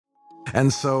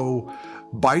And so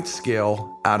bytes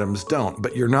scale, atoms don't,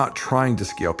 but you're not trying to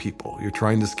scale people. You're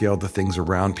trying to scale the things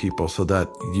around people so that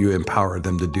you empower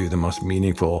them to do the most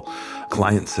meaningful,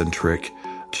 client-centric,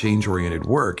 change-oriented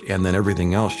work. And then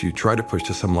everything else you try to push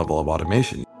to some level of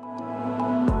automation.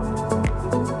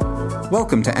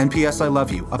 Welcome to NPS I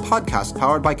Love You, a podcast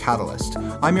powered by Catalyst.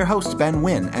 I'm your host, Ben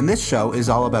Wynn, and this show is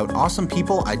all about awesome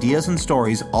people, ideas, and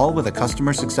stories, all with a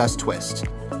customer success twist.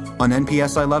 On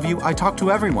NPS I Love You, I talk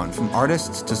to everyone from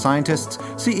artists to scientists,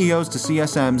 CEOs to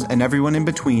CSMs, and everyone in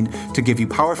between to give you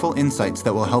powerful insights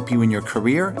that will help you in your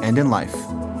career and in life.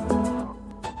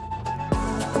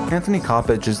 Anthony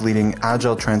Coppage is leading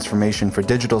Agile transformation for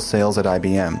digital sales at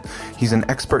IBM. He's an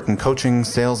expert in coaching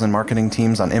sales and marketing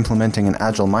teams on implementing an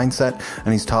Agile mindset,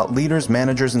 and he's taught leaders,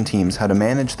 managers, and teams how to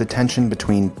manage the tension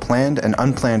between planned and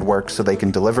unplanned work so they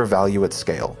can deliver value at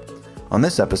scale. On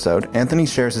this episode, Anthony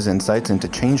shares his insights into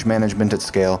change management at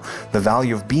scale, the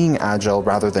value of being agile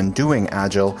rather than doing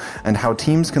agile, and how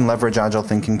teams can leverage agile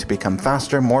thinking to become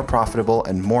faster, more profitable,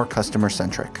 and more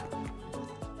customer-centric.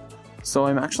 So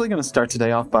I'm actually going to start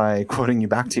today off by quoting you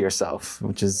back to yourself,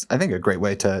 which is, I think, a great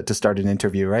way to start an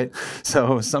interview, right?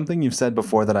 So something you've said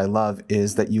before that I love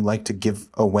is that you like to give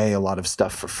away a lot of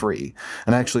stuff for free.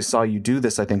 And I actually saw you do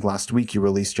this, I think last week you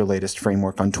released your latest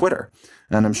framework on Twitter.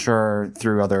 And I'm sure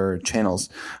through other channels.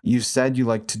 You said you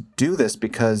like to do this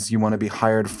because you want to be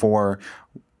hired for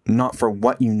not for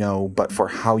what you know, but for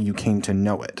how you came to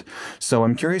know it. So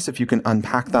I'm curious if you can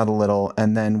unpack that a little,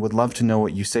 and then would love to know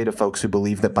what you say to folks who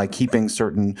believe that by keeping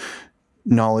certain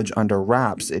knowledge under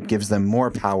wraps, it gives them more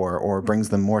power or brings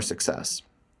them more success.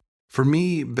 For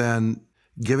me, Ben,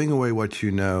 giving away what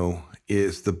you know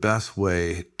is the best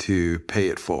way to pay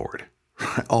it forward.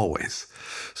 Always.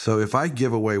 So if I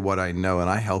give away what I know and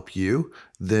I help you,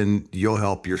 then you'll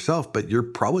help yourself, but you're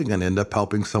probably going to end up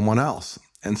helping someone else.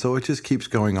 And so it just keeps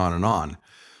going on and on.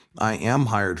 I am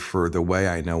hired for the way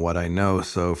I know what I know.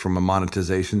 So from a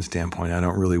monetization standpoint, I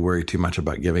don't really worry too much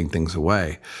about giving things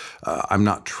away. I'm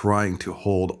not trying to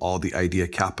hold all the idea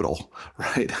capital,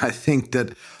 right? I think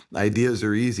that ideas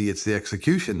are easy. It's the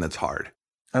execution that's hard.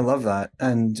 I love that.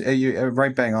 And you're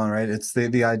right bang on, right? It's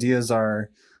the ideas are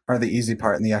the easy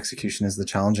part and the execution is the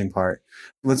challenging part.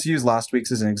 Let's use last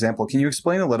week's as an example. Can you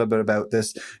explain a little bit about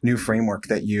this new framework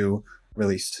that you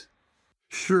released?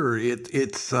 Sure.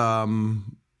 It's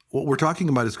what we're talking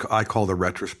about is I call the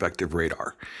retrospective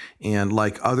radar. And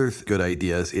like other good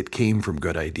ideas, it came from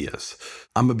good ideas.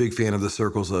 I'm a big fan of the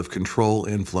circles of control,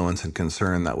 influence, and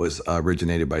concern that was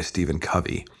originated by Stephen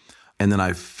Covey. And then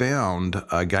I found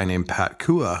a guy named Pat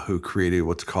Kua who created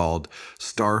what's called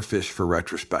Starfish for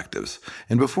retrospectives.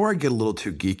 And before I get a little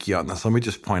too geeky on this, let me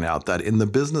just point out that in the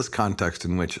business context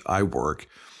in which I work,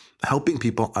 helping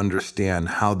people understand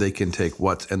how they can take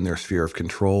what's in their sphere of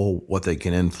control, what they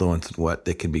can influence, and what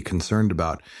they can be concerned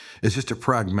about is just a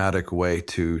pragmatic way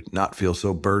to not feel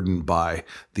so burdened by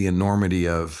the enormity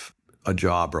of a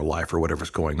job or life or whatever's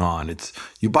going on.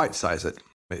 You bite-size it.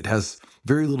 It has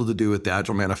very little to do with the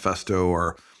Agile Manifesto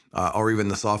or even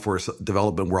the software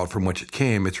development world from which it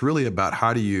came. It's really about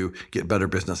how do you get better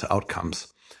business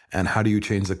outcomes and how do you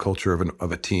change the culture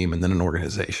of a team and then an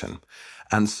organization.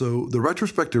 And so the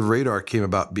retrospective radar came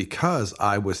about because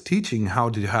I was teaching how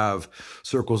to have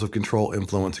circles of control,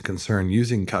 influence, and concern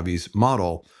using Covey's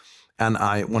model. And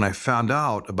when I found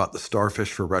out about the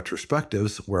Starfish for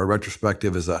retrospectives, where a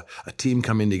retrospective is a team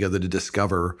coming together to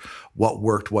discover what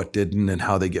worked, what didn't, and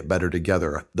how they get better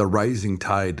together, the rising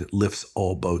tide lifts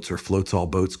all boats or floats all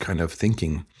boats kind of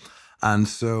thinking. And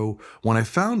so when I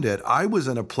found it, I was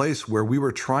in a place where we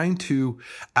were trying to,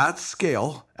 at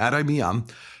scale, at IBM,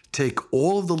 take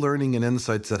all of the learning and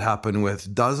insights that happen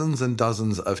with dozens and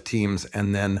dozens of teams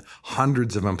and then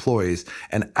hundreds of employees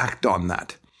and act on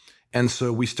that. And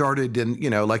so we started in,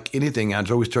 like anything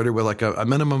Agile, we started with like a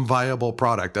minimum viable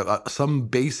product, some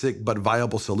basic but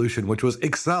viable solution, which was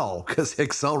Excel, because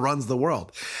Excel runs the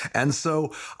world. And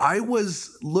so I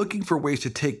was looking for ways to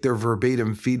take their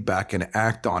verbatim feedback and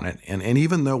act on it. And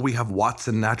even though we have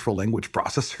Watson natural language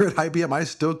processor at IBM, I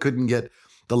still couldn't get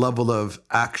the level of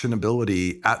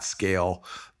actionability at scale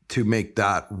to make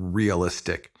that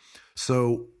realistic.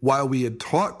 So while we had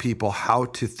taught people how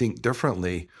to think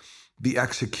differently, the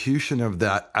execution of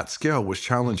that at scale was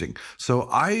challenging. So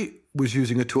I was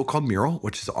using a tool called Mural,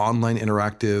 which is online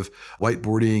interactive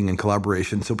whiteboarding and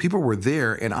collaboration. So people were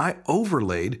there, and I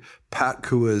overlaid Pat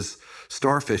Kua's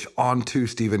Starfish onto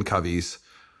Stephen Covey's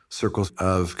circles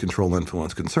of control,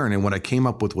 influence, concern. And what I came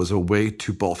up with was a way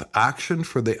to both action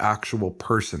for the actual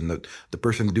person, the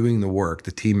person doing the work,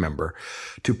 the team member,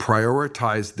 to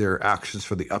prioritize their actions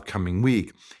for the upcoming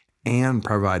week, and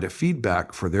provide a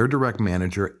feedback for their direct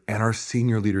manager and our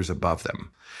senior leaders above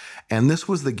them. And this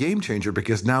was the game changer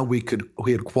because now we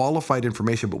had qualified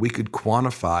information, but we could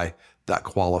quantify that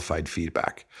qualified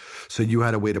feedback. So you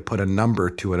had a way to put a number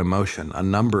to an emotion, a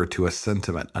number to a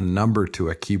sentiment, a number to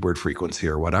a keyword frequency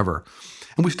or whatever.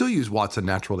 And we still use Watson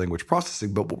natural language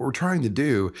processing, but what we're trying to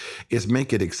do is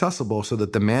make it accessible so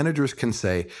that the managers can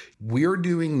say, we're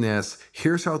doing this,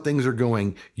 here's how things are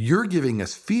going, you're giving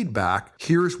us feedback,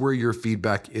 here's where your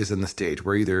feedback is in the stage.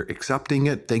 We're either accepting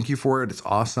it, thank you for it, it's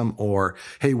awesome, or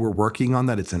hey, we're working on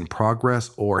that, it's in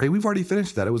progress, or hey, we've already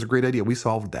finished that, it was a great idea, we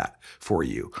solved that for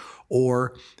you.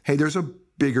 Or hey, there's a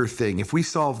bigger thing. If we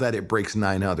solve that, it breaks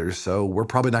 9 others. So we're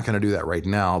probably not going to do that right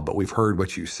now, but we've heard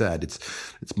what you said. It's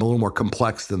a little more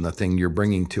complex than the thing you're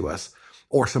bringing to us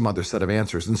or some other set of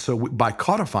answers. And so by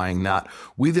codifying that,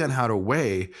 we then had a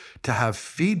way to have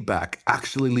feedback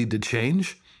actually lead to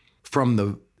change from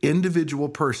the individual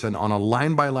person on a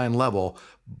line by line level,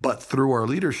 but through our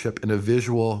leadership in a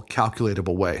visual,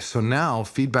 calculatable way. So now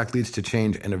feedback leads to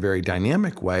change in a very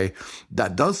dynamic way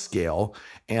that does scale.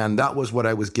 And that was what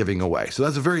I was giving away. So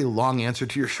that's a very long answer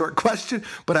to your short question,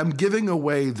 but I'm giving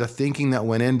away the thinking that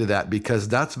went into that because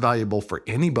that's valuable for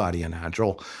anybody in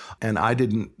Agile. And I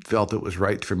didn't felt it was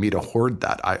right for me to hoard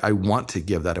that. I want to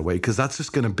give that away because that's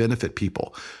just going to benefit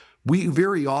people. We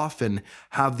very often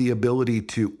have the ability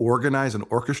to organize and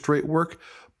orchestrate work,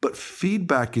 but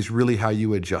feedback is really how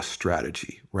you adjust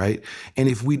strategy, right? And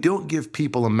if we don't give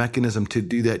people a mechanism to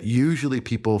do that, usually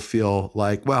people feel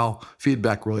like, well,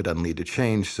 feedback really doesn't lead to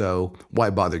change, so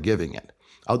why bother giving it?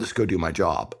 I'll just go do my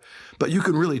job. But you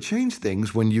can really change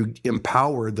things when you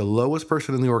empower the lowest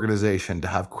person in the organization to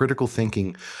have critical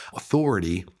thinking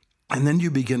authority. And then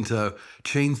you begin to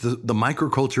change the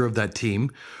microculture of that team,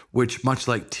 which much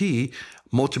like T,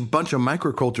 a bunch of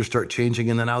microcultures start changing,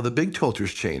 and then now the big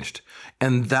culture's changed.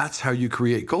 And that's how you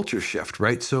create culture shift,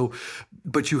 right? So,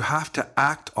 but you have to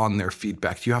act on their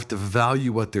feedback. You have to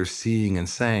value what they're seeing and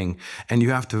saying, and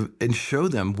you have to and show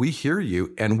them, we hear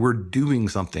you, and we're doing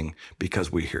something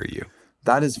because we hear you.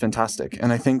 That is fantastic.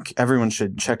 And I think everyone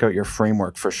should check out your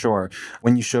framework for sure.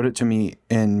 When you showed it to me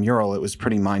in Mural, it was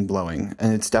pretty mind-blowing,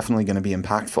 and it's definitely going to be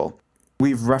impactful.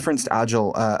 We've referenced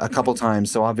Agile a couple times,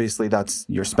 so obviously that's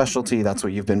your specialty. That's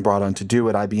what you've been brought on to do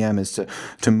at IBM, is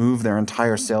to move their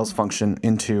entire sales function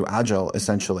into Agile,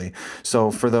 essentially. So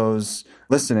for those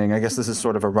listening, I guess this is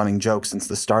sort of a running joke since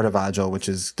the start of Agile, which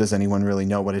is, does anyone really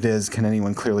know what it is? Can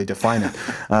anyone clearly define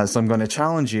it? So I'm going to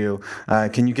challenge you.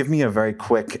 Can you give me a very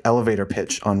quick elevator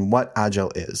pitch on what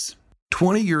Agile is?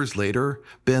 20 years later,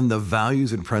 Ben, the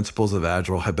values and principles of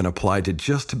Agile have been applied to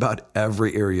just about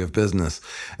every area of business,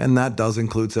 and that does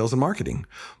include sales and marketing.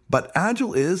 But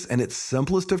Agile is, in its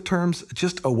simplest of terms,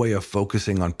 just a way of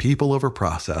focusing on people over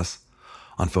process,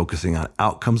 on focusing on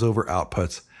outcomes over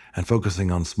outputs, and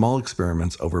focusing on small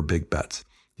experiments over big bets.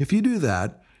 If you do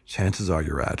that, chances are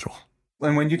you're Agile.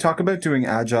 And when you talk about doing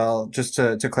Agile, just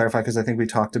to clarify, because I think we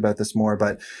talked about this more,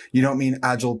 but you don't mean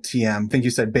Agile TM. I think you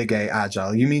said big A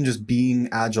Agile. You mean just being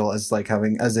Agile as like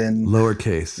having, as in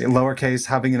lowercase,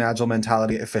 having an Agile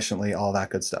mentality efficiently, all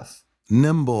that good stuff.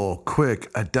 Nimble,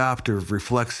 quick, adaptive,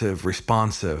 reflexive,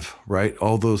 responsive, right?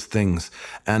 All those things.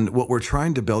 And what we're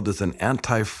trying to build is an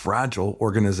anti-fragile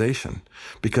organization,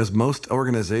 because most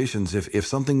organizations, if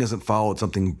something isn't followed,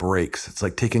 something breaks. It's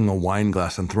like taking a wine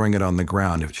glass and throwing it on the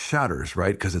ground. It shatters,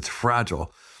 right? Because it's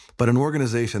fragile. But an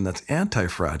organization that's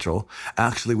anti-fragile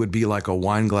actually would be like a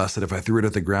wine glass that if I threw it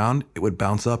at the ground, it would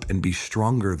bounce up and be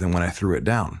stronger than when I threw it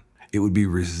down. It would be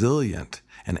resilient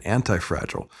and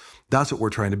anti-fragile. That's what we're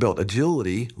trying to build.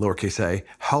 Agility, lowercase a,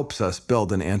 helps us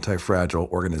build an anti-fragile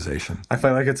organization. I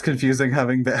feel like it's confusing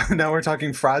having now we're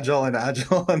talking fragile and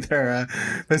agile, and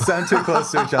they sound too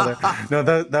close to each other.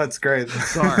 No, that's great.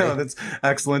 Sorry. No, that's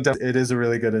excellent. It is a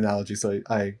really good analogy, so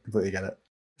I completely get it.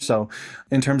 So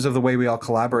in terms of the way we all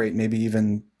collaborate, maybe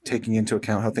even taking into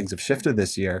account how things have shifted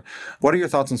this year, what are your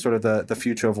thoughts on sort of the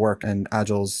future of work and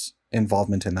Agile's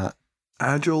involvement in that?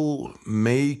 Agile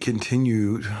may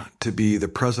continue to be the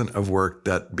present of work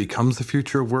that becomes the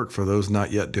future of work for those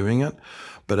not yet doing it.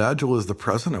 But Agile is the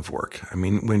present of work. I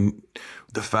mean, when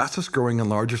the fastest growing and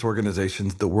largest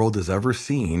organizations the world has ever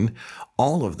seen,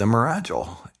 all of them are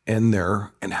Agile in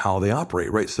how they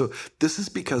operate, right? So this is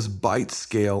because bytes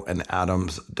scale and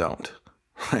atoms don't.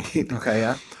 Right? Okay,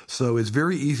 yeah. So it's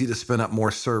very easy to spin up more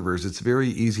servers. It's very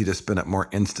easy to spin up more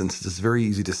instances. It's very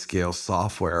easy to scale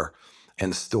software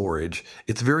and storage.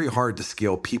 It's very hard to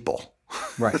scale people.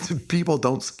 Right. People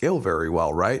don't scale very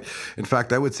well, right? In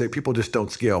fact, I would say people just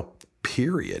don't scale,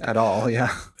 period. At all,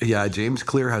 yeah. Yeah, James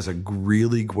Clear has a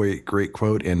really great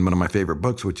quote in one of my favorite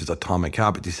books, which is Atomic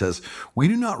Habits. He says, "We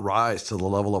do not rise to the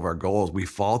level of our goals, we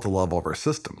fall to the level of our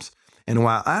systems." And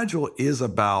while Agile is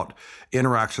about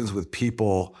interactions with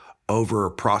people over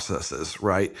processes,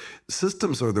 right?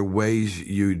 Systems are the ways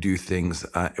you do things,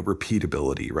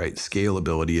 repeatability, right?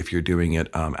 Scalability if you're doing it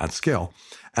at scale.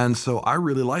 And so I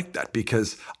really like that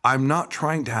because I'm not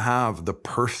trying to have the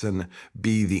person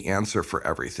be the answer for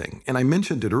everything. And I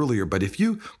mentioned it earlier, but if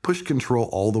you push control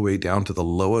all the way down to the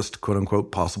lowest, quote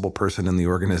unquote, possible person in the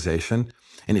organization,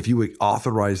 and if you would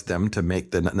authorize them to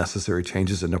make the necessary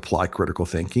changes and apply critical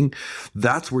thinking,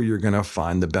 that's where you're going to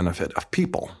find the benefit of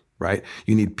people, right?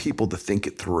 You need people to think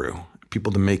it through,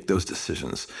 people to make those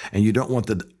decisions. And you don't want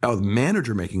the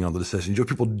manager making all the decisions. You want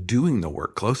people doing the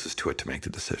work closest to it to make the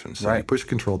decisions. So you push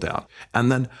control down.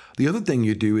 And then the other thing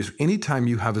you do is anytime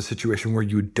you have a situation where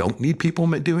you don't need people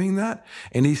doing that,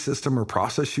 any system or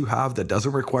process you have that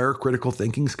doesn't require critical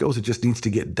thinking skills, it just needs to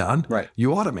get done, you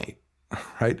automate,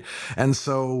 right? And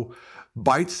so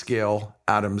bytes scale,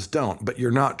 atoms don't, but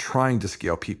you're not trying to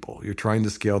scale people. You're trying to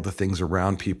scale the things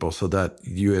around people so that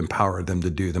you empower them to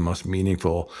do the most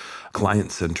meaningful,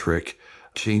 client-centric,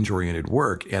 change-oriented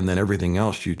work. And then everything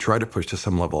else you try to push to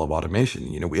some level of automation.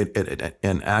 You know,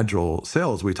 in Agile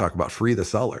sales, we talk about free the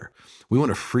seller. We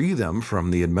want to free them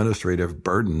from the administrative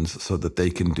burdens so that they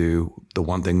can do the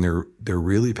one thing they're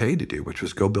really paid to do, which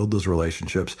is go build those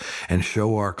relationships and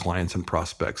show our clients and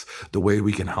prospects the way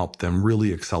we can help them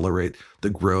really accelerate the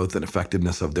growth and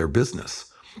effectiveness of their business.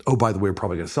 Oh, by the way, we're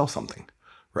probably going to sell something,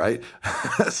 right?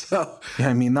 So yeah,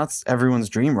 I mean, that's everyone's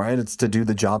dream, right? It's to do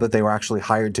the job that they were actually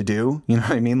hired to do. You know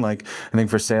what I mean? Like, I think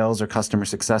for sales or customer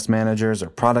success managers or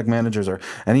product managers or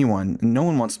anyone, no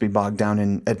one wants to be bogged down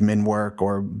in admin work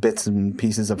or bits and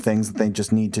pieces of things that they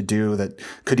just need to do that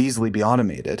could easily be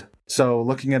automated. So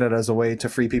looking at it as a way to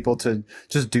free people to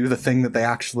just do the thing that they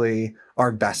actually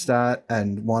are best at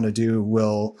and want to do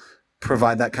will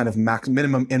provide that kind of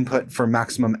minimum input for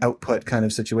maximum output kind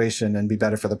of situation and be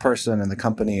better for the person and the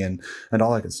company and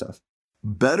all that good stuff.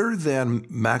 Better than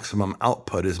maximum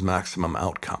output is maximum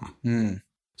outcome.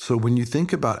 So when you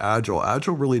think about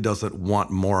Agile really doesn't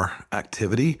want more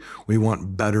activity. We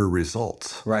want better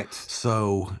results. Right.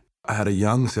 So I had a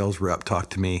young sales rep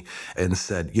talk to me and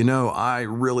said, you know, I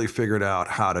really figured out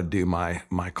how to do my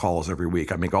calls every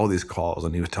week. I make all these calls.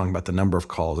 And he was telling about the number of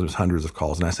calls. It was hundreds of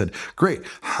calls. And I said, great.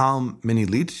 How many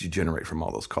leads did you generate from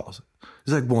all those calls?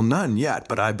 He's like, well, none yet,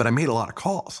 but I made a lot of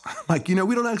calls. I'm like, you know,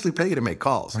 we don't actually pay you to make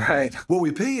calls. Right. What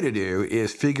we pay you to do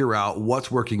is figure out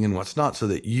what's working and what's not so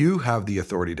that you have the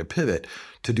authority to pivot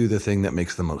to do the thing that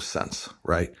makes the most sense,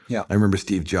 right? Yeah. I remember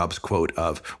Steve Jobs' quote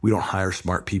of, we don't hire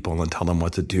smart people and tell them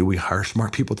what to do. We hire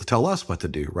smart people to tell us what to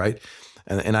do, right?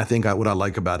 And I think what I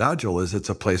like about Agile is it's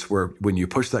a place where when you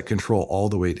push that control all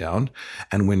the way down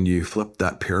and when you flip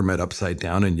that pyramid upside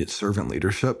down and it's servant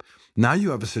leadership, now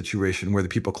you have a situation where the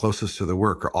people closest to the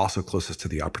work are also closest to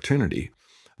the opportunity.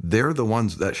 They're the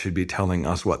ones that should be telling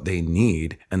us what they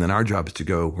need. And then our job is to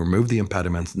go remove the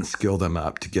impediments and skill them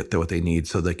up to get what they need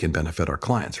so they can benefit our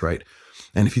clients, right?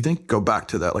 And if you go back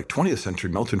to that, like 20th century,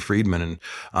 Milton Friedman and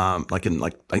in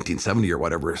 1970 or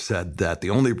whatever said that the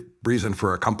only reason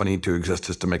for a company to exist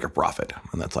is to make a profit.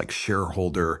 And that's like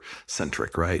shareholder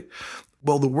centric, right?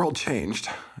 Well, the world changed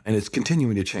and it's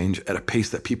continuing to change at a pace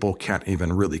that people can't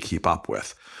even really keep up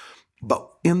with. But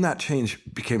in that change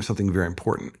became something very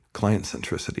important, client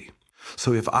centricity.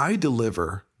 So if I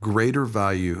deliver greater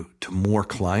value to more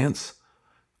clients,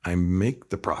 I make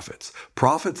the profits.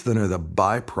 Profits then are the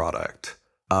byproduct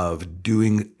of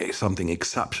doing something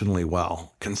exceptionally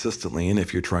well, consistently, and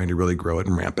if you're trying to really grow it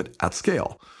and ramp it at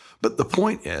scale. But the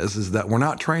point is that we're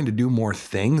not trying to do more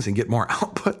things and get more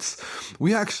outputs.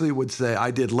 We actually would say,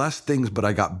 I did less things, but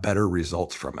I got better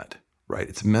results from it, right?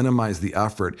 It's minimize the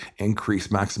effort,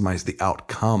 maximize the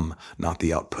outcome, not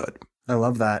the output. I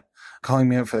love that. Calling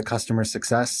me out for the customer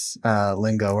success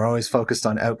lingo. We're always focused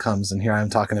on outcomes, and here I'm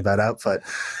talking about output.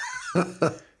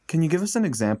 Can you give us an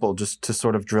example just to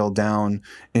sort of drill down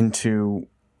into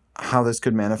how this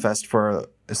could manifest for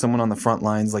someone on the front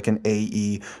lines, like an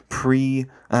AE,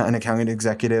 an accounting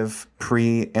executive,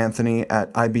 pre-Anthony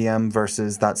at IBM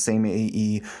versus that same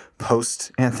AE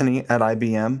post-Anthony at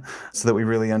IBM, so that we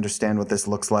really understand what this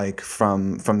looks like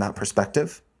from that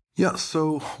perspective? Yeah,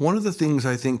 so one of the things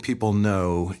I think people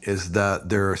know is that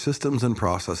there are systems and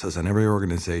processes in every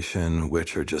organization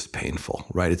which are just painful,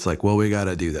 right? It's like, well, we got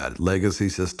to do that. Legacy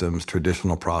systems,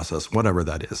 traditional process, whatever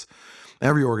that is.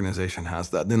 Every organization has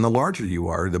that. Then the larger you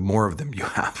are, the more of them you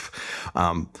have.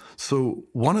 So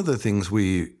one of the things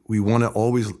we want to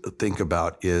always think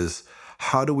about is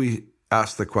how do we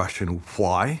ask the question,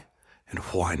 why and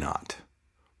why not,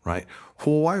 right?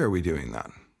 Well, why are we doing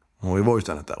that? Well, we've always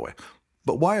done it that way.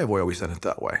 But why have we always done it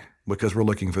that way? Because we're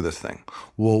looking for this thing.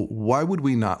 Well, why would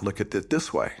we not look at it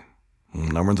this way?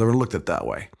 No one's ever looked at it that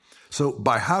way. So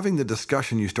by having the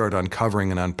discussion, you start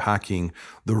uncovering and unpacking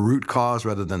the root cause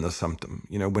rather than the symptom.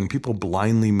 You know, when people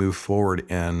blindly move forward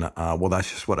and, well,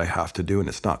 that's just what I have to do, and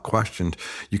it's not questioned,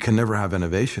 you can never have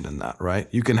innovation in that, right?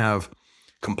 You can have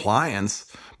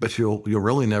compliance, but you'll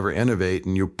really never innovate,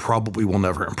 and you probably will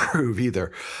never improve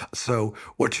either. So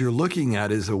what you're looking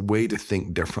at is a way to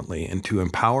think differently, and to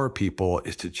empower people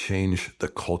is to change the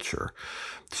culture.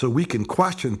 So we can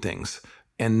question things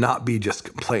and not be just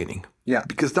complaining. Yeah.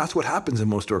 Because that's what happens in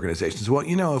most organizations. Well,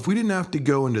 you know, if we didn't have to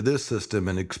go into this system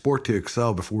and export to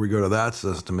Excel before we go to that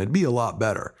system, it'd be a lot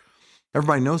better.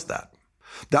 Everybody knows that.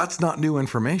 That's not new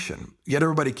information. Yet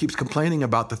everybody keeps complaining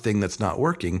about the thing that's not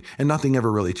working, and nothing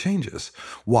ever really changes.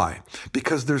 Why?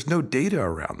 Because there's no data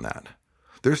around that.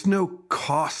 There's no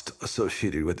cost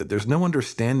associated with it. There's no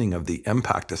understanding of the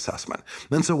impact assessment.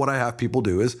 And so what I have people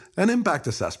do is an impact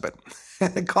assessment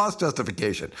and cost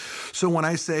justification. So when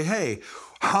I say, hey,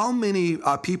 how many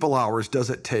people hours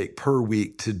does it take per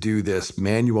week to do this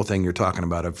manual thing you're talking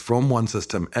about of from one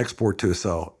system, export to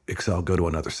Excel, go to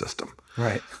another system?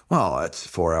 Right. Well, that's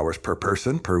 4 hours per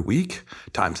person per week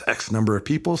times X number of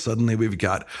people. Suddenly we've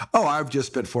got, I've just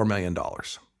spent $4 million.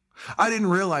 I didn't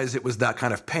realize it was that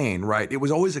kind of pain, right? It was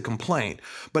always a complaint.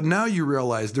 But now you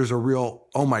realize there's a real,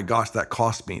 oh my gosh, that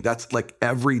cost me. That's like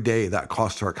every day that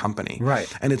costs our company.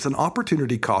 Right. And it's an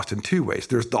opportunity cost in two ways.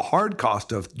 There's the hard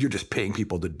cost of you're just paying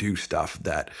people to do stuff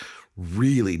that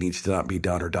really needs to not be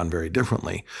done or done very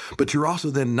differently. But you're also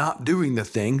then not doing the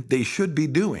thing they should be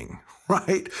doing.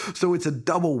 Right? So it's a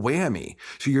double whammy.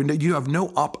 So you have no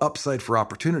upside for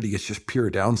opportunity. It's just pure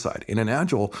downside. In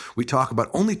Agile, we talk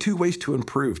about only two ways to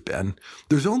improve, Ben.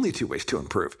 There's only two ways to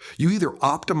improve. You either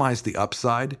optimize the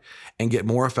upside and get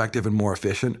more effective and more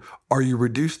efficient, or you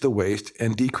reduce the waste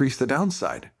and decrease the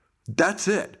downside. That's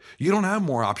it. You don't have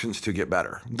more options to get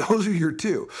better. Those are your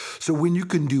two. So when you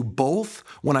can do both,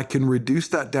 when I can reduce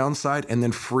that downside and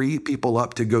then free people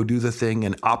up to go do the thing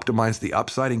and optimize the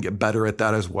upside and get better at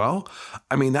that as well,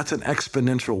 I mean, that's an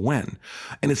exponential win.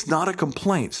 And it's not a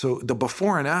complaint. So the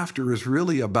before and after is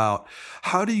really about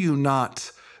how do you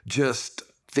not just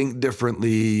think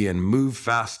differently and move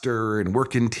faster and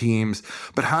work in teams,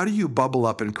 but how do you bubble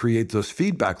up and create those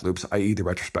feedback loops, i.e. the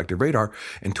retrospective radar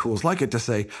and tools like it to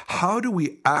say, how do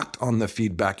we act on the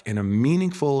feedback in a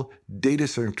meaningful,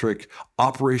 data-centric,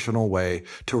 operational way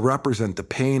to represent the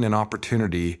pain and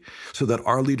opportunity so that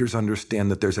our leaders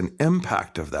understand that there's an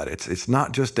impact of that. It's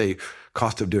not just a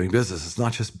cost of doing business. It's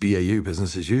not just BAU,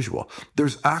 business as usual.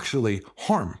 There's actually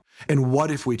harm. And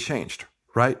what if we changed?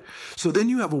 Right? So then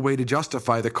you have a way to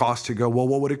justify the cost to go, well,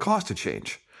 what would it cost to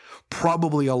change?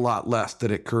 Probably a lot less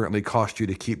than it currently costs you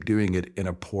to keep doing it in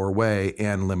a poor way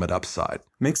and limit upside.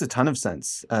 Makes a ton of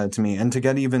sense to me. And to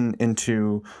get even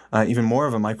into even more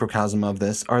of a microcosm of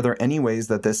this, are there any ways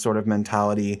that this sort of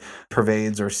mentality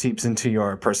pervades or seeps into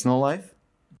your personal life?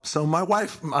 So my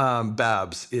wife,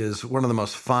 Babs, is one of the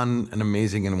most fun and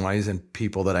amazing and wise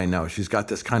people that I know. She's got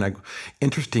this kind of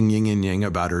interesting yin and yang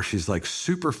about her. She's like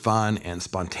super fun and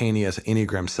spontaneous,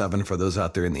 Enneagram 7 for those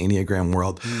out there in the Enneagram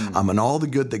world, and all the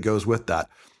good that goes with that.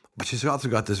 But she's also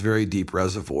got this very deep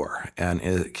reservoir and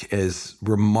is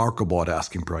remarkable at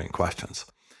asking brilliant questions.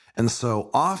 And so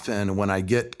often when I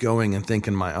get going and think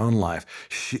in my own life,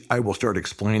 I will start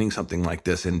explaining something like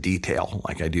this in detail,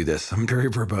 like I do this. I'm very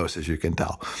verbose, as you can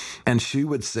tell. And she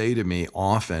would say to me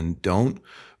often, don't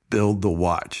build the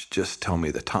watch, just tell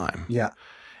me the time. Yeah.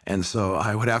 And so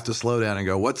I would have to slow down and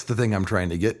go, what's the thing I'm trying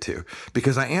to get to?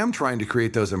 Because I am trying to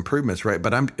create those improvements, right?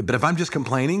 But if I'm just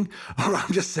complaining or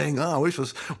I'm just saying, I wish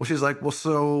was, well, she's like, well,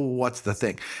 so what's the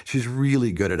thing? She's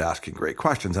really good at asking great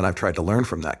questions. And I've tried to learn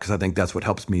from that because I think that's what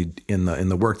helps me in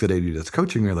the work that I do that's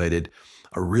coaching related.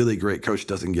 A really great coach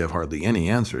doesn't give hardly any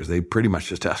answers. They pretty much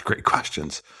just ask great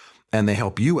questions and they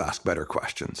help you ask better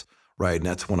questions. Right. And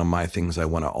that's one of my things I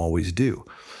want to always do.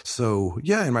 So,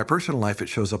 yeah, in my personal life, it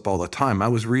shows up all the time. I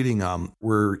was reading,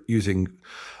 we're using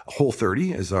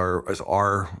Whole30 as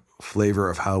our flavor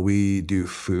of how we do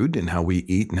food and how we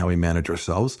eat and how we manage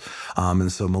ourselves.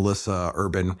 And so Melissa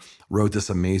Urban wrote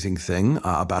this amazing thing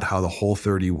about how the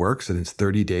Whole30 works. And it's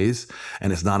 30 days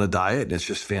and it's not a diet. And it's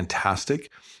just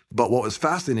fantastic. But what was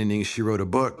fascinating is she wrote a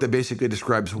book that basically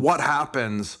describes what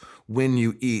happens when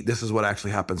you eat. This is what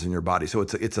actually happens in your body. So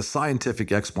it's a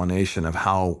scientific explanation of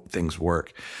how things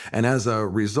work. And as a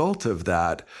result of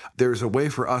that, there's a way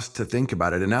for us to think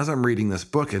about it. And as I'm reading this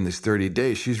book in these 30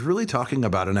 days, she's really talking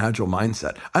about an agile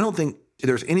mindset. I don't think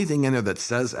there's anything in there that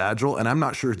says Agile, and I'm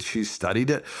not sure she's studied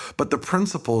it, but the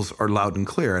principles are loud and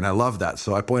clear, and I love that.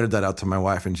 So I pointed that out to my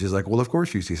wife, and she's like, well, of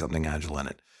course you see something Agile in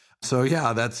it. So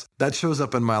yeah, that shows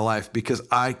up in my life because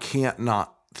I can't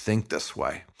not think this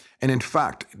way. And in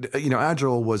fact,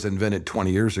 Agile was invented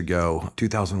 20 years ago,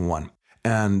 2001.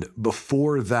 And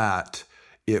before that,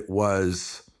 it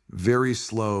was very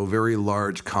slow, very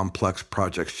large, complex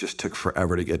projects just took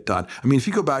forever to get done. I mean, if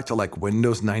you go back to like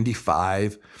Windows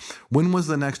 95, when was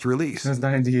the next release? It was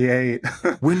 98.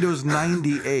 Windows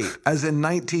 98, as in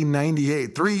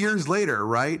 1998, 3 years later,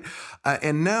 right?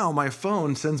 And now my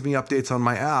phone sends me updates on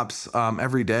my apps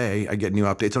every day. I get new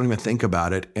updates. I don't even think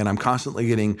about it. And I'm constantly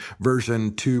getting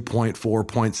version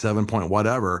 2.4.7.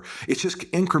 Whatever. It's just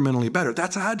incrementally better.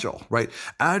 That's Agile, right?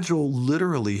 Agile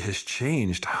literally has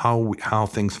changed how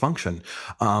things function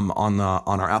on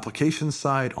our application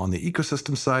side, on the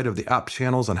ecosystem side of the app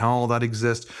channels and how all that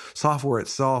exists, software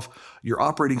itself, your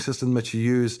operating system that you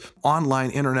use,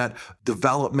 online internet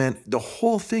development, the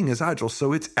whole thing is Agile.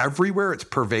 So it's everywhere, it's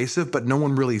pervasive, but no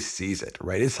one really sees it,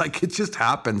 right? It's like it just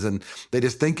happens and they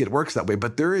just think it works that way,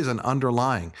 but there is an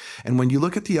underlying. And when you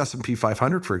look at the S&P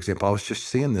 500, for example, I was just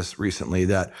seeing this recently,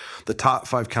 that the top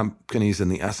 5 companies in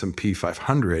the S&P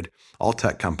 500, all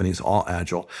tech companies, all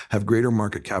Agile, have greater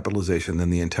market capitalization than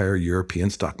the entire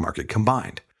European stock market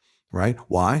combined, right?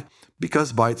 Why?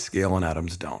 Because bytes scale and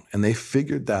atoms don't. And they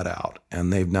figured that out.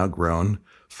 And they've now grown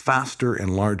faster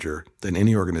and larger than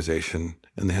any organization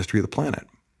in the history of the planet.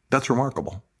 That's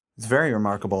remarkable. It's very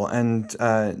remarkable and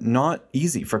not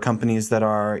easy for companies that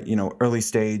are, early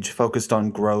stage, focused on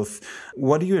growth.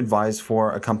 What do you advise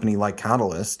for a company like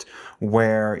Catalyst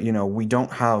where, we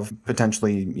don't have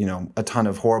potentially, a ton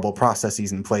of horrible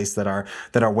processes in place that are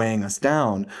weighing us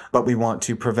down, but we want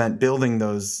to prevent building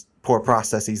those poor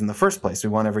processes in the first place.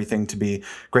 We want everything to be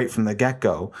great from the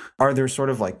get-go. Are there sort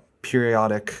of like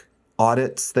periodic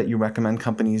audits that you recommend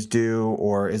companies do,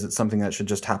 or is it something that should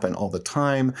just happen all the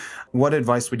time? What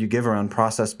advice would you give around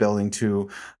process building to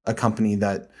a company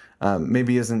that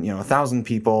maybe isn't 1,000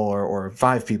 people or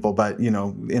 5 people, but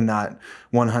in that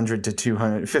 100 to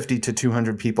 250 to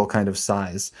 200 people kind of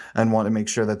size, and want to make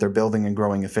sure that they're building and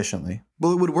growing efficiently?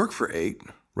 Well, it would work for 8,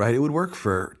 right? It would work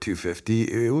for 250.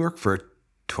 It would work for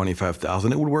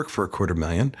 25,000. It would work for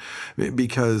 $250,000,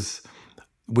 because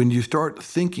when you start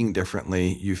thinking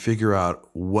differently, you figure out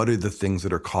what are the things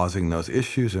that are causing those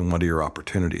issues and what are your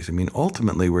opportunities. I mean,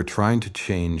 ultimately, we're trying to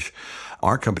change.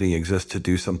 Our company exists to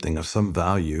do something of some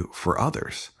value for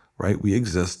others, right? We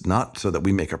exist not so that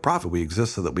we make a profit. We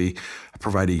exist so that we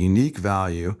provide a unique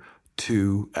value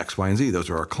to X, Y, and Z. Those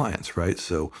are our clients, right?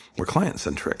 So we're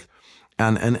client-centric.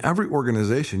 And in every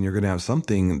organization, you're going to have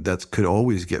something that could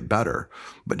always get better,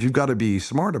 but you've got to be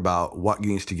smart about what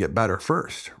needs to get better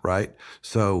first, right?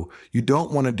 So you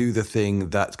don't want to do the thing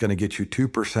that's going to get you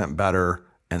 2% better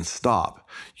and stop.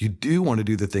 You do want to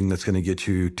do the thing that's going to get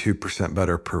you 2%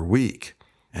 better per week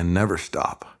and never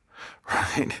stop,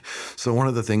 right? So one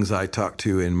of the things I talk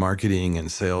to in marketing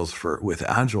and sales with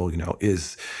Agile,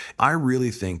 is I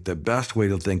really think the best way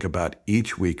to think about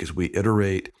each week as we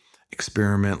iterate,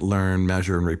 experiment, learn,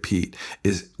 measure, and repeat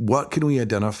is what can we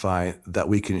identify that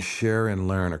we can share and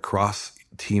learn across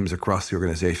teams, across the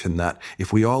organization, that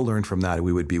if we all learned from that,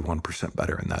 we would be 1%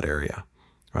 better in that area,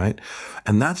 right?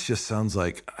 And that just sounds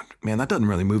like, man, that doesn't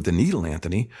really move the needle,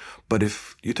 Anthony. But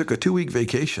if you took a 2-week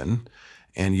vacation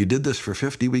and you did this for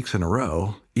 50 weeks in a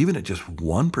row, even at just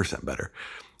 1% better,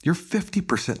 you're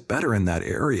 50% better in that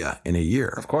area in a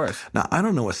year. Of course. Now, I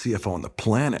don't know a CFO on the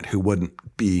planet who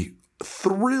wouldn't be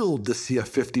thrilled to see a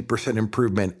 50%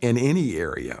 improvement in any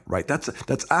area, right? That's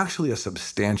actually a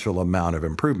substantial amount of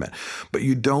improvement. But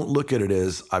you don't look at it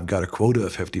as I've got a quota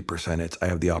of 50%. It's I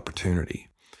have the opportunity.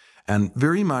 And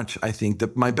very much, I think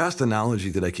that my best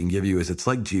analogy that I can give you is it's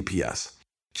like GPS.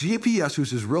 GPS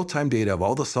uses real-time data of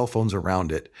all the cell phones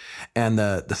around it and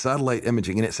the satellite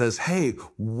imaging, and it says, hey,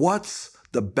 what's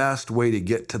the best way to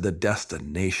get to the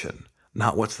destination,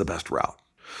 not what's the best route.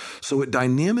 So it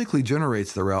dynamically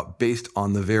generates the route based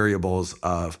on the variables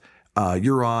of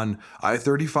you're on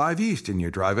I-35 East and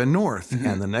you're driving north. Mm-hmm.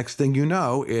 And the next thing you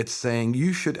know, it's saying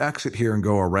you should exit here and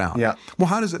go around. Yeah. Well,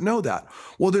 how does it know that?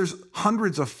 Well, there's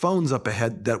hundreds of phones up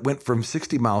ahead that went from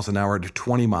 60 miles an hour to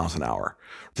 20 miles an hour.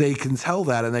 They can tell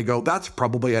that and they go, that's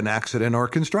probably an accident or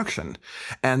construction.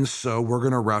 And so we're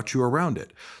going to route you around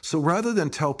it. So rather than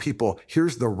tell people,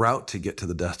 here's the route to get to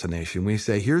the destination, we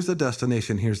say, here's the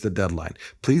destination, here's the deadline.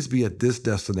 Please be at this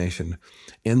destination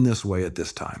in this way at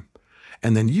this time.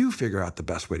 And then you figure out the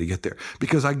best way to get there.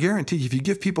 Because I guarantee you, if you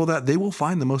give people that, they will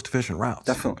find the most efficient routes.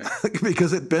 Definitely.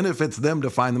 Because it benefits them to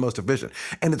find the most efficient.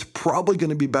 And it's probably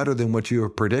going to be better than what you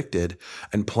have predicted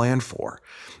and planned for.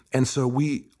 And so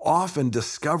we often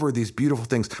discover these beautiful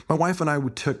things. My wife and I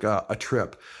took a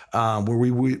trip where we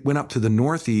went up to the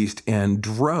Northeast and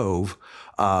drove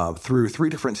through 3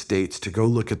 different states to go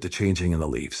look at the changing in the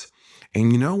leaves.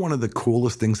 And one of the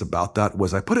coolest things about that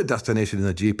was I put a destination in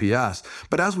the GPS,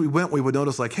 but as we went, we would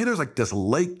notice hey, there's this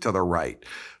lake to the right.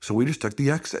 So we just took the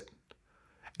exit.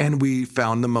 And we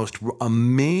found the most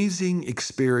amazing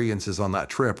experiences on that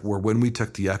trip were when we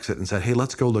took the exit and said, hey,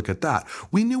 let's go look at that.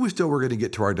 We knew we still were going to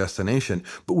get to our destination,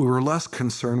 but we were less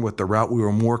concerned with the route. We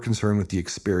were more concerned with the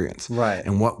experience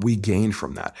and what we gained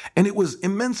from that. And it was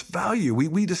immense value.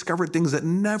 We discovered things that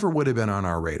never would have been on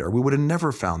our radar. We would have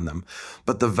never found them.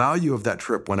 But the value of that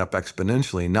trip went up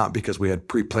exponentially, not because we had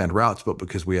pre-planned routes, but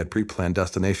because we had pre-planned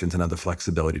destinations and had the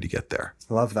flexibility to get there.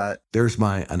 Love that. There's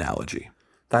my analogy.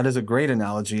 That is a great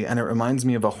analogy, and it reminds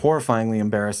me of a horrifyingly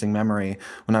embarrassing memory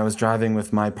when I was driving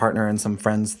with my partner and some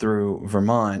friends through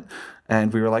Vermont,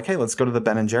 and we were like, hey, let's go to the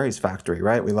Ben & Jerry's factory,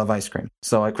 right? We love ice cream.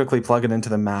 So I quickly plug it into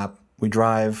the map. We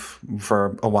drive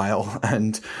for a while,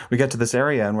 and we get to this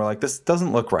area, and we're like, this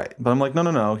doesn't look right. But I'm like,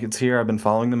 no, it's here. I've been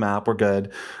following the map. We're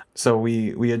good. So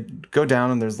we go down,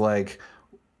 and there's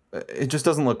it just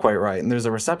doesn't look quite right. And there's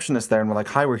a receptionist there, and we're like,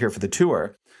 hi, we're here for the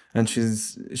tour. And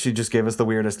she just gave us the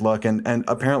weirdest look. And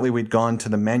apparently we'd gone to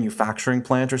the manufacturing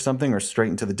plant or something, or straight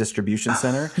into the distribution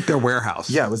center. Their warehouse.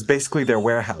 Yeah, it was basically their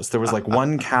warehouse. There was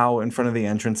one cow in front of the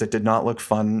entrance. It did not look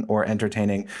fun or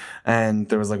entertaining. And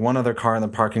there was one other car in the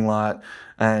parking lot.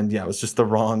 And yeah, it was just the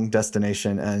wrong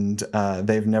destination. And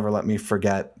they've never let me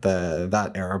forget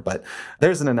that era. But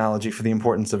there's an analogy for the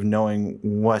importance of knowing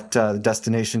what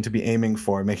destination to be aiming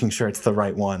for, making sure it's the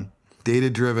right one.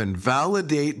 Data-driven.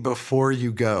 Validate before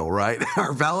you go, right?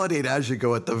 Or validate as you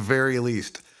go at the very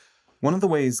least. One of the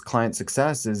ways client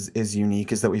success is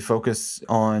unique is that we focus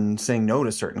on saying no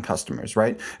to certain customers,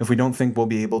 right? If we don't think we'll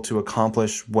be able to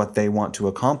accomplish what they want to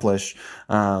accomplish,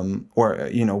 we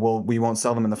won't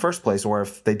sell them in the first place. Or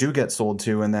if they do get sold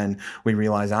to, and then we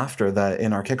realize after that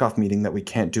in our kickoff meeting that we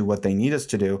can't do what they need us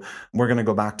to do, we're going to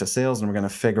go back to sales and we're going to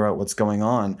figure out what's going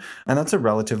on. And that's a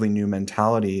relatively new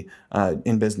mentality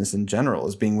in business in general,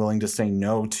 is being willing to say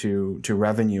no to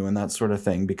revenue and that sort of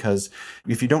thing. Because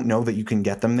if you don't know that you can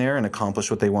get them there and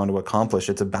accomplish what they want to accomplish,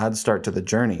 it's a bad start to the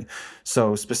journey.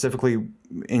 So specifically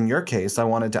in your case, I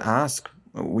wanted to ask,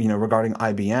 regarding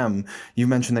IBM, you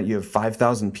mentioned that you have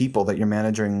 5,000 people that you're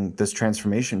managing this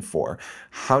transformation for.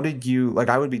 How did you,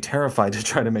 I would be terrified to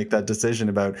try to make that decision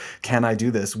about, can I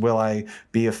do this? Will I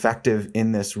be effective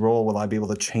in this role? Will I be able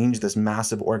to change this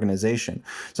massive organization?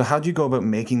 So how do you go about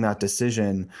making that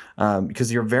decision?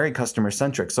 Because you're very customer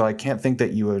centric. So I can't think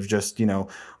that you have just,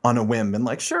 on a whim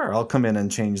been sure, I'll come in and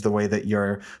change the way that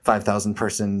your 5,000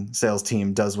 person sales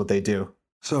team does what they do.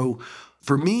 So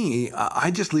for me,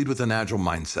 I just lead with an agile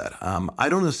mindset. I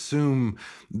don't assume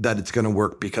that it's going to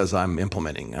work because I'm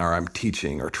implementing or I'm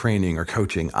teaching or training or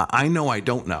coaching. I know I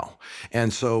don't know.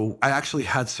 And so I actually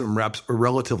had some reps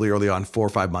relatively early on, 4 or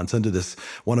 5 months into this.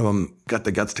 One of them got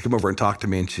the guts to come over and talk to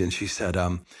me. And she said,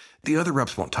 the other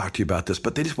reps won't talk to you about this,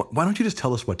 but why don't you just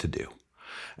tell us what to do?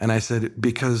 And I said,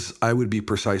 because I would be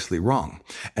precisely wrong.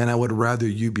 And I would rather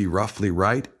you be roughly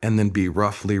right and then be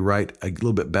roughly right a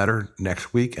little bit better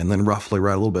next week and then roughly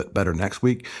right a little bit better next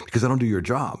week, because I don't do your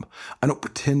job. I don't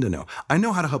pretend to know. I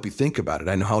know how to help you think about it.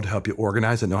 I know how to help you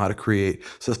organize. I know how to create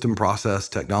system, process,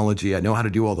 technology. I know how to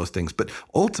do all those things. But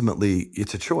ultimately,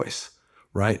 it's a choice,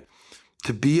 right?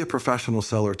 To be a professional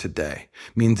seller today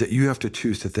means that you have to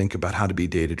choose to think about how to be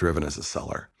data-driven as a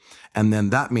seller. And then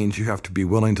that means you have to be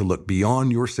willing to look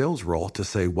beyond your sales role to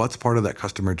say, what's part of that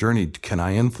customer journey can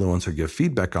I influence or give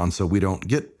feedback on so we don't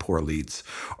get poor leads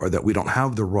or that we don't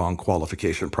have the wrong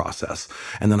qualification process?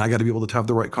 And then I got to be able to have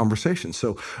the right conversation.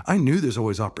 So I knew there's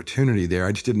always opportunity there.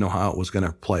 I just didn't know how it was going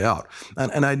to play out.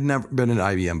 And I'd never been in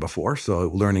IBM before. So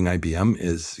learning IBM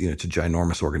is, it's a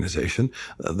ginormous organization.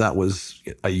 That was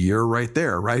a year right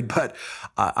there, right? But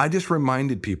I just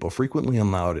reminded people frequently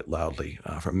and loudly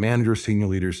from managers, senior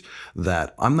leaders,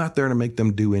 that I'm not there to make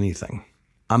them do anything.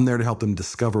 I'm there to help them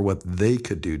discover what they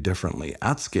could do differently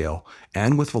at scale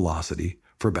and with velocity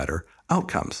for better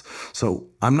outcomes.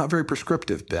 So I'm not very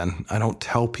prescriptive, Ben. I don't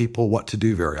tell people what to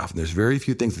do very often. There's very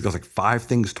few things. There's 5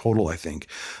 things total, I think,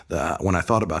 that when I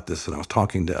thought about this and I was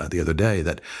talking to the other day,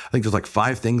 that I think there's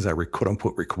 5 things I quote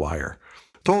unquote require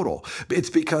total. It's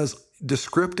because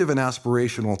descriptive and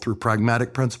aspirational through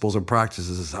pragmatic principles and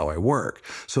practices is how I work.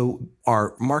 So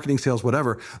our marketing, sales,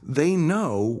 whatever, they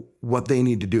know what they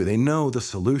need to do. They know the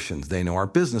solutions. They know our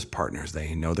business partners.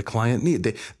 They know the client need.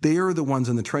 They are the ones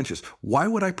in the trenches. Why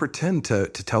would I pretend to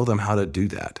tell them how to do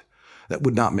that? That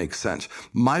would not make sense.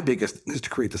 My biggest is to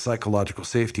create the psychological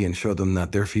safety and show them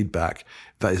that their feedback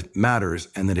matters,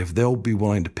 and that if they'll be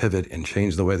willing to pivot and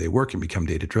change the way they work and become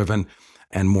data-driven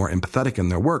and more empathetic in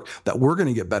their work, that we're going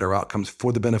to get better outcomes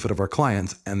for the benefit of our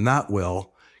clients, and that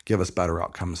will give us better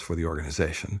outcomes for the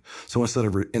organization. So instead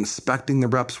of inspecting the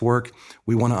reps' work,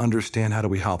 we want to understand how do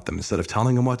we help them. Instead of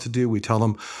telling them what to do, we tell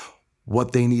them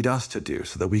what they need us to do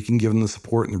so that we can give them the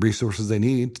support and the resources they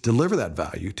need to deliver that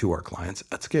value to our clients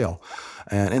at scale.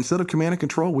 And instead of command and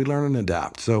control, we learn and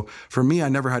adapt. So for me, I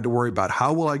never had to worry about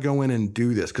how will I go in and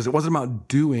do this, because it wasn't about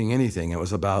doing anything. It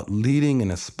was about leading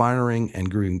and aspiring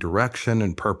and giving direction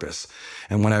and purpose.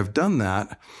 And when I've done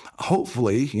that,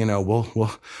 hopefully,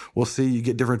 we'll see you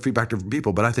get different feedback from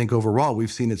people. But I think overall,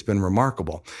 we've seen it's been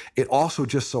remarkable. It also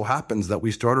just so happens that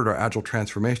we started our Agile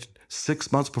transformation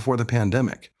 6 months before the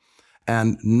pandemic.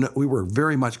 And we were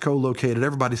very much co-located.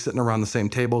 Everybody sitting around the same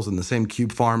tables in the same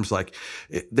cube farms.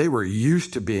 They were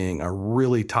used to being a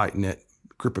really tight-knit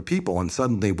group of people, and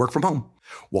suddenly work from home.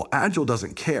 Well, Agile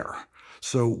doesn't care.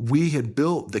 So we had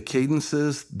built the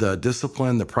cadences, the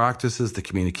discipline, the practices, the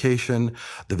communication,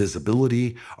 the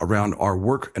visibility around our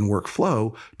work and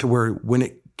workflow to where when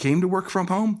it came to work from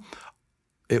home,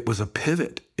 it was a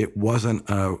pivot. It wasn't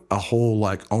a whole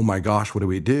oh my gosh, what do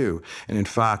we do? And in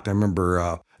fact, I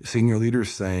remember senior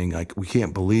leaders saying, we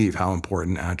can't believe how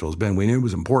important Agile has been. We knew it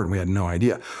was important. We had no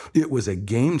idea. It was a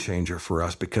game changer for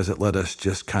us because it let us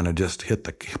just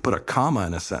put a comma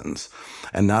in a sentence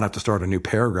and not have to start a new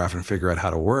paragraph and figure out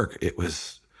how to work. It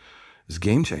was a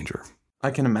game changer. I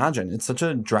can imagine. It's such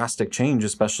a drastic change,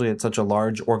 especially at such a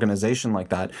large organization like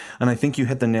that. And I think you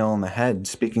hit the nail on the head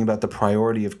speaking about the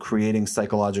priority of creating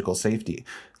psychological safety.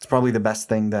 It's probably the best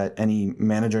thing that any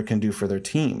manager can do for their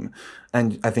team.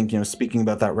 And I think, speaking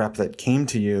about that rep that came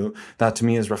to you, that to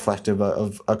me is reflective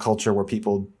of a culture where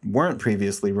people weren't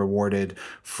previously rewarded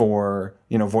for,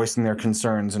 voicing their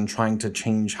concerns and trying to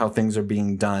change how things are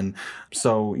being done.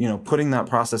 So, putting that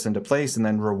process into place and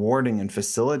then rewarding and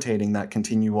facilitating that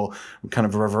continual kind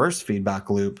of reverse feedback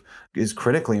loop is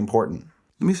critically important.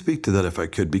 Let me speak to that if I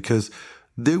could, because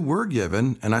they were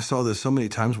given, and I saw this so many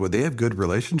times, where they have good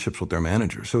relationships with their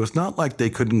managers. So it's not like they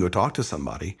couldn't go talk to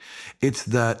somebody. It's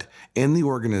that in the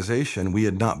organization, we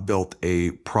had not built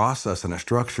a process and a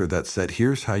structure that said,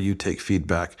 here's how you take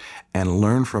feedback and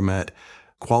learn from it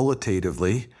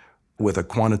qualitatively with a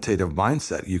quantitative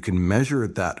mindset. You can measure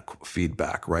that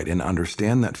feedback, right, and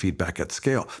understand that feedback at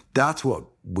scale. That's what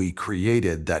we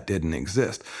created that didn't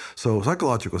exist. So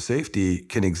psychological safety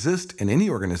can exist in any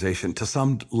organization to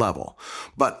some level,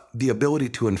 but the ability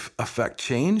to affect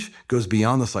change goes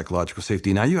beyond the psychological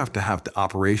safety. Now you have to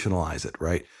operationalize it,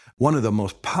 right? One of the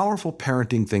most powerful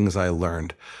parenting things I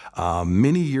learned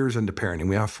many years into parenting,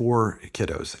 we have 4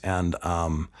 kiddos, and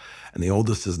the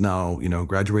oldest is now,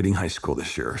 graduating high school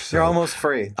this year. So you're almost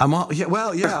free. But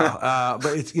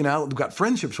it's, we've got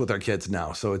friendships with our kids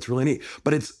now, so it's really neat.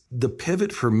 But the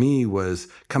pivot for me was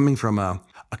coming from a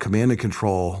command and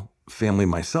control family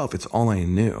myself. It's all I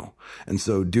knew. And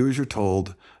so do as you're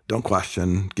told. Don't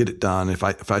question, get it done. If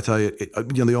I tell you,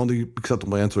 the only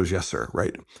acceptable answer is yes, sir,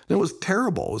 right? And it was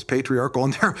terrible. It was patriarchal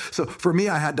and terrible. So for me,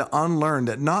 I had to unlearn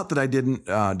that, not that I didn't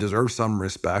deserve some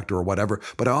respect or whatever,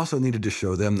 but I also needed to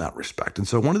show them that respect. And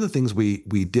so one of the things we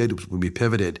did was when we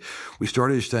pivoted, we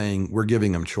started saying we're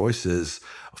giving them choices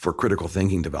for critical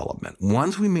thinking development.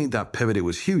 Once we made that pivot, it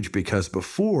was huge, because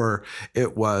before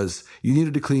it was you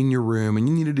needed to clean your room and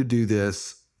you needed to do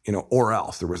this, or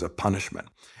else there was a punishment.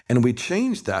 And we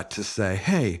changed that to say,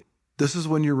 hey, this is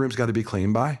when your room's got to be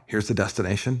cleaned by. Here's the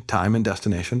destination, time and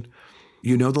destination.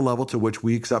 You know the level to which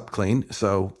we accept clean.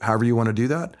 So however you want to do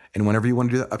that, and whenever you want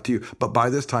to do that, up to you. But by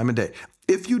this time of day,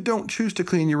 if you don't choose to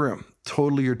clean your room,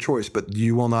 totally your choice, but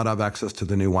you will not have access to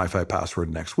the new Wi-Fi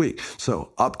password next week.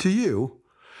 So up to you.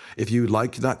 If you'd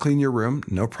like to not clean your room,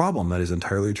 no problem. That is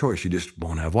entirely your choice. You just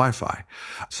won't have Wi-Fi.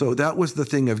 So that was the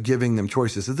thing of giving them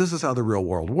choices. This is how the real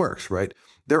world works, right?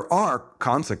 There are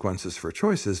consequences for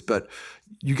choices, but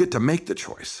you get to make the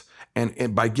choice.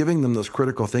 And by giving them those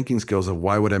critical thinking skills of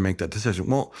why would I make that decision?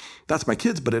 Well, that's my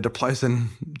kids, but it applies in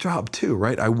job too,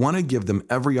 right? I want to give them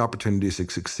every opportunity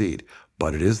to succeed,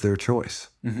 but it is their choice.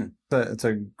 Mm-hmm. It's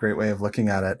a great way of looking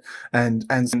at it. And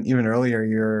even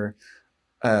earlier,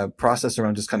 process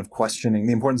around just kind of questioning,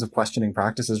 the importance of questioning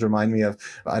practices remind me of,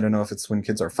 I don't know if it's when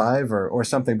kids are 5 or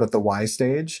something, but the why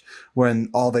stage, when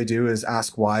all they do is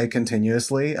ask why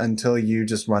continuously until you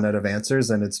just run out of answers,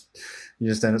 and you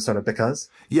just end up sort of because.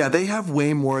 Yeah, they have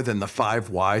way more than the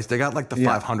 5 whys. They got like the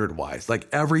 500 whys. Like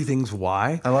everything's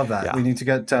why. I love that. Yeah. We need to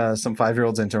get some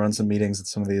 5-year-olds in to run some meetings at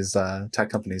some of these tech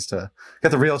companies to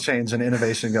get the real change and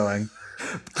innovation going.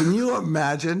 Can you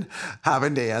imagine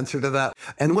having to answer to that?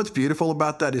 And what's beautiful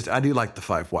about that is I do like the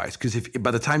 5 whys, because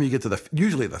by the time you get to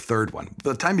usually the 3rd one,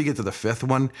 by the time you get to the 5th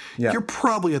one, you're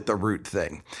probably at the root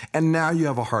thing. And now you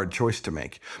have a hard choice to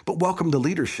make. But welcome to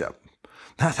leadership.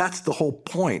 That's the whole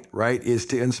point, right? Is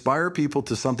to inspire people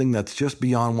to something that's just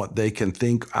beyond what they can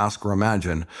think, ask, or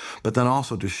imagine, but then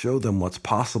also to show them what's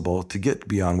possible to get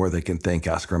beyond where they can think,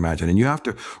 ask, or imagine. And you have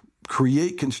to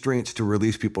create constraints to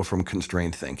release people from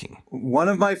constrained thinking. One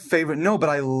of my favorite, but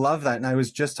I love that. And I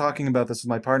was just talking about this with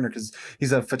my partner because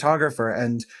he's a photographer.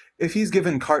 And if he's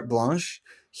given carte blanche,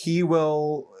 he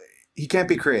can't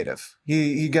be creative.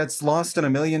 He gets lost in a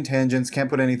million tangents, can't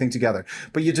put anything together.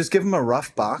 But you just give him a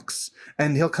rough box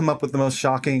and he'll come up with the most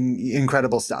shocking,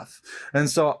 incredible stuff. And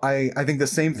so I think the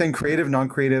same thing, creative,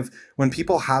 non-creative, when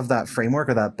people have that framework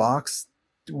or that box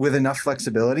with enough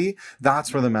flexibility,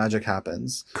 that's where the magic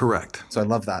happens. Correct. So I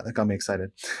love that. That got me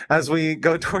excited. As we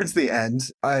go towards the end,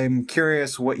 I'm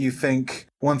curious what you think.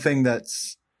 One thing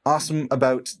that's awesome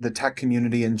about the tech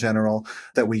community in general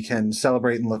that we can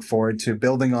celebrate and look forward to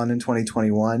building on in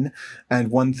 2021,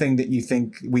 and one thing that you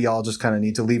think we all just kind of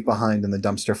need to leave behind in the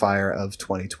dumpster fire of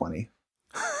 2020.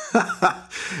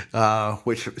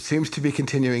 Which seems to be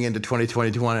continuing into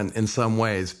 2021 in some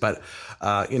ways, but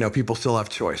people still have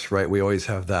choice, right? We always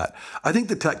have that. I think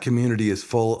the tech community is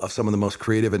full of some of the most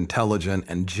creative, intelligent,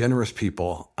 and generous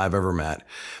people I've ever met.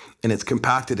 And it's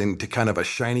compacted into kind of a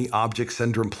shiny object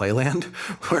syndrome playland,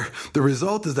 where the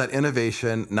result is that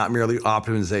innovation, not merely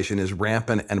optimization, is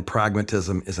rampant and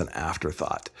pragmatism is an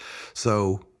afterthought.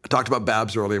 So I talked about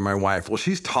Babs earlier, my wife. Well,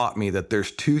 she's taught me that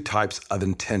there's 2 types of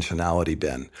intentionality,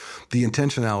 Ben. The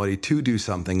intentionality to do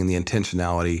something and the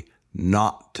intentionality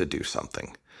not to do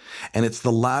something. And it's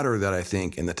the latter that I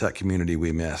think in the tech community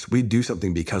we miss. We do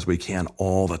something because we can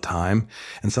all the time,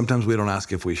 and sometimes we don't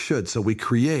ask if we should. So we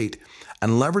create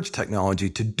and leverage technology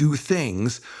to do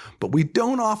things, but we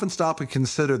don't often stop and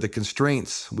consider the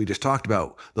constraints we just talked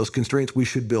about, those constraints we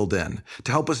should build in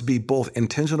to help us be both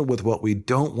intentional with what we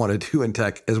don't want to do in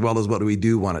tech as well as what we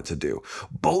do want it to do.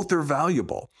 Both are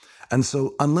valuable. And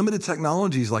so unlimited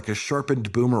technology is like a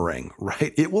sharpened boomerang,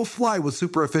 right? It will fly with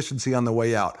super efficiency on the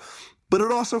way out. But it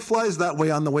also flies that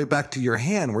way on the way back to your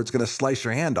hand, where it's going to slice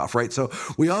your hand off, right? So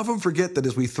we often forget that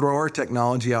as we throw our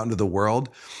technology out into the world,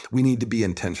 we need to be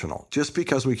intentional. Just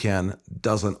because we can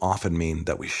doesn't often mean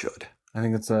that we should. I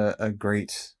think it's a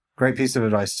great piece of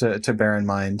advice to bear in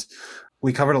mind.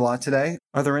 We covered a lot today.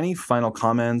 Are there any final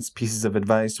comments, pieces of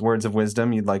advice, words of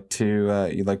wisdom you'd like to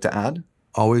add?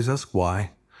 Always ask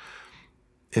why.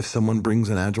 If someone brings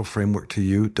an Agile framework to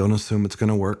you, don't assume it's going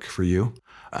to work for you.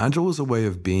 Agile is a way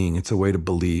of being. It's a way to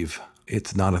believe.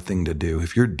 It's not a thing to do.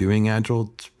 If you're doing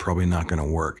Agile, it's probably not going to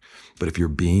work. But if you're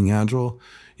being Agile,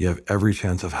 you have every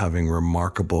chance of having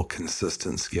remarkable,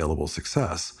 consistent, scalable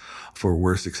success. For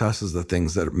where success is the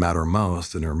things that matter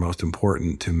most and are most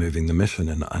important to moving the mission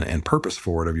and purpose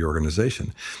forward of your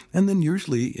organization. And then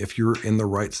usually, if you're in the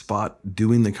right spot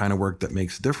doing the kind of work that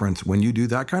makes a difference, when you do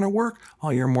that kind of work,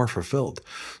 you're more fulfilled.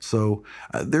 So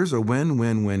there's a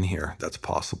win-win-win here that's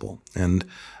possible. And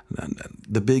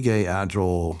the big A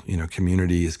Agile,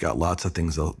 community has got lots of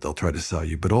things they'll try to sell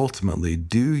you. But ultimately,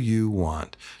 do you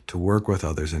want to work with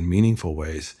others in meaningful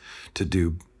ways to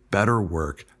do better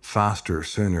work faster,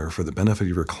 sooner for the benefit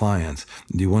of your clients?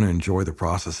 Do you want to enjoy the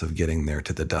process of getting there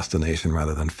to the destination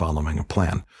rather than following a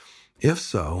plan? If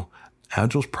so,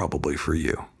 Agile's probably for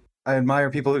you. I admire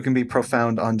people who can be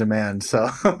profound on demand. So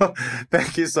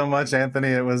thank you so much, Anthony.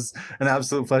 It was an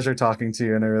absolute pleasure talking to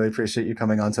you, and I really appreciate you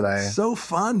coming on today. So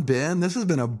fun, Ben. This has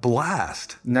been a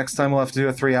blast. Next time we'll have to do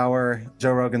a 3-hour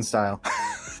Joe Rogan style.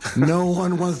 No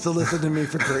one wants to listen to me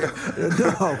for 3 hours.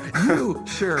 No, you,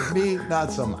 sure. Me,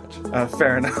 not so much.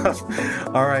 Fair enough.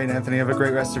 All right, Anthony, have a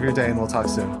great rest of your day, and we'll talk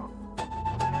soon.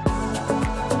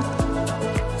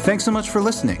 Thanks so much for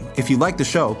listening. If you like the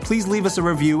show, please leave us a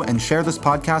review and share this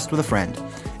podcast with a friend.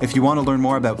 If you want to learn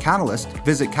more about Catalyst,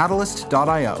 visit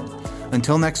catalyst.io.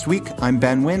 Until next week, I'm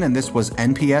Ben Wynn, and this was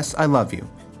NPS I Love You.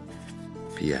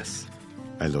 P.S.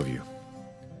 I love you.